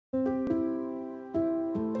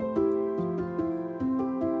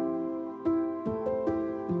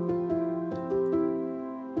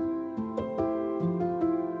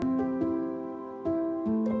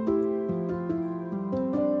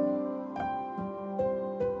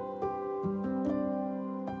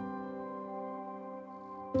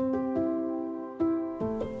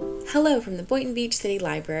Hello from the Boynton Beach City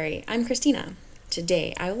Library. I'm Christina.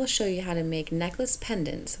 Today I will show you how to make necklace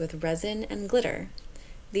pendants with resin and glitter.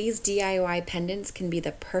 These DIY pendants can be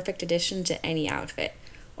the perfect addition to any outfit,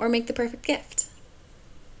 or make the perfect gift.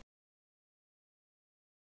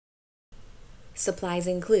 Supplies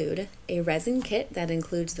include a resin kit that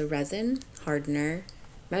includes the resin, hardener,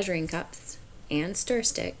 measuring cups, and stir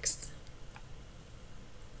sticks,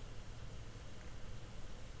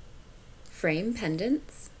 frame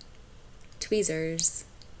pendants, tweezers,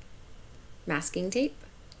 masking tape,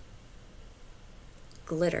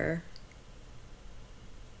 glitter,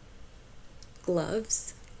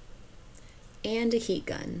 gloves, and a heat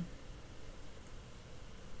gun.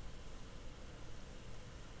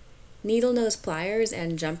 Needle nose pliers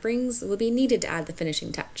and jump rings will be needed to add the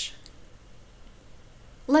finishing touch.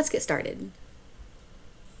 Let's get started.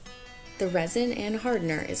 The resin and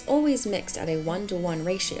hardener is always mixed at a 1-to-1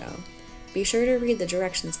 ratio. Be sure to read the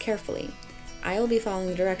directions carefully. I will be following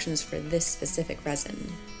the directions for this specific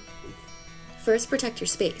resin. First, protect your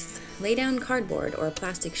space. Lay down cardboard or a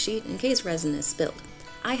plastic sheet in case resin is spilled.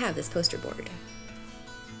 I have this poster board.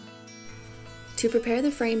 To prepare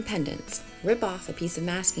the frame pendants, rip off a piece of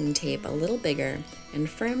masking tape a little bigger and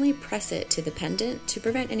firmly press it to the pendant to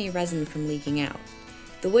prevent any resin from leaking out.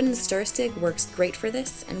 The wooden stir stick works great for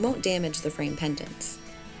this and won't damage the frame pendants.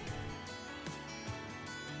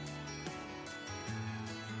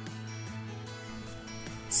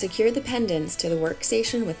 Secure the pendants to the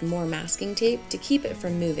workstation with more masking tape to keep it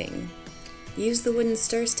from moving. Use the wooden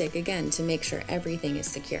stir stick again to make sure everything is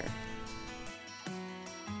secure.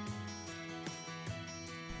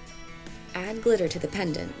 Add glitter to the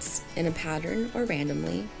pendants, in a pattern or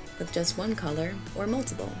randomly, with just one color or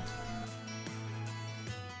multiple.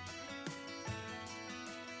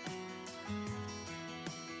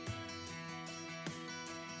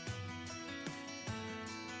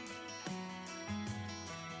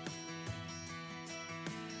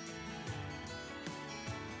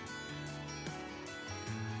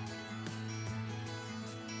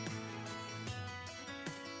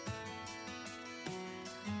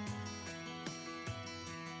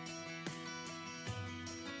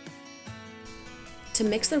 To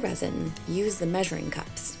mix the resin, use the measuring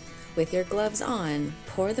cups. With your gloves on,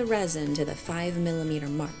 pour the resin to the 5mm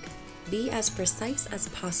mark. Be as precise as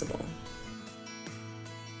possible.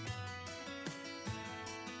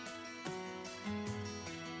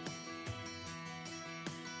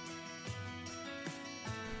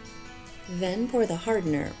 Then pour the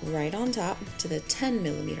hardener right on top to the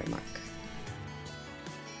 10mm mark.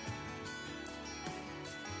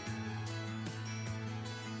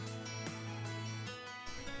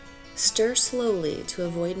 Stir slowly to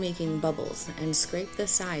avoid making bubbles and scrape the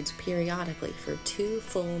sides periodically for 2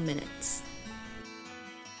 full minutes.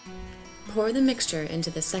 Pour the mixture into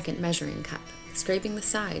the second measuring cup, scraping the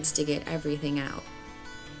sides to get everything out.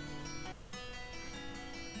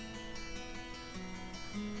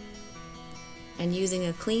 And using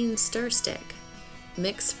a clean stir stick,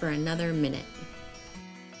 mix for another minute.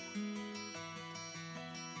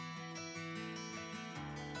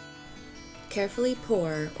 Carefully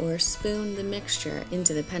pour or spoon the mixture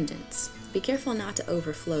into the pendants. Be careful not to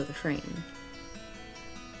overflow the frame.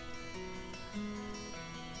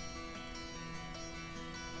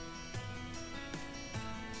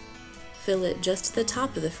 Fill it just to the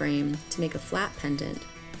top of the frame to make a flat pendant,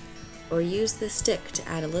 or use the stick to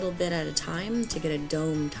add a little bit at a time to get a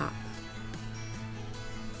dome top.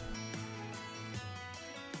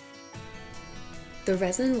 The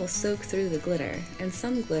resin will soak through the glitter, and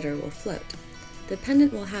some glitter will float. The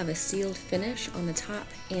pendant will have a sealed finish on the top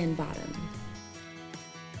and bottom.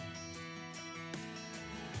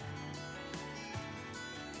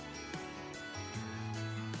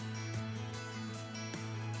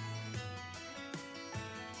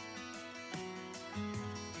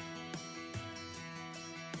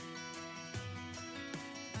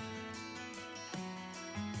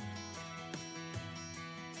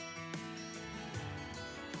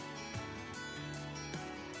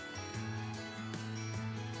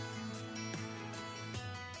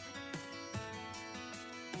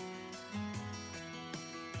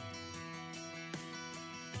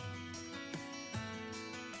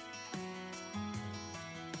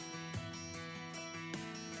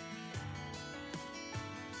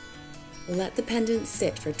 Let the pendant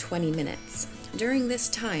sit for 20 minutes. During this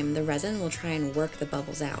time, the resin will try and work the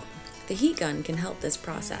bubbles out. The heat gun can help this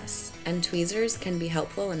process, and tweezers can be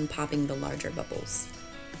helpful in popping the larger bubbles.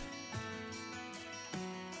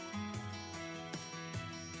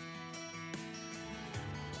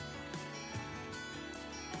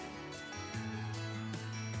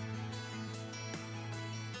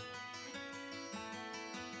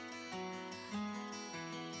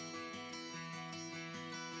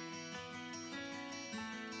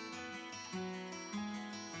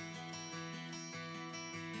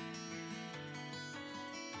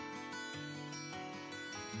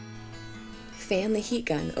 Fan the heat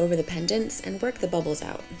gun over the pendants and work the bubbles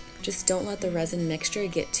out. Just don't let the resin mixture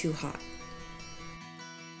get too hot.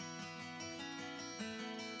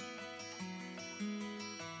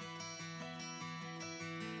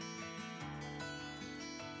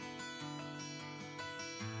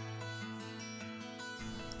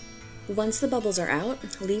 Once the bubbles are out,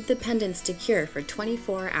 leave the pendants to cure for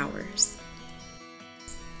 24 hours.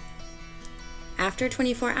 After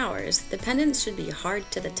 24 hours, the pendants should be hard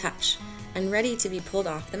to the touch and ready to be pulled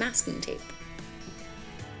off the masking tape.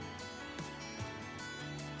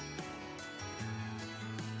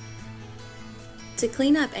 To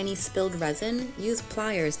clean up any spilled resin, use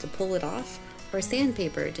pliers to pull it off or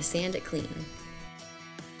sandpaper to sand it clean.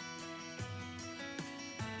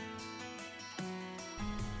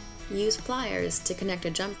 Use pliers to connect a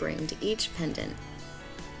jump ring to each pendant.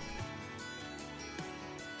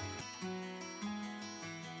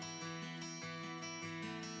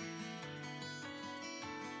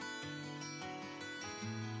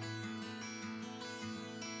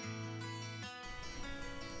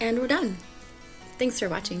 And we're done! Thanks for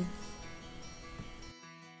watching.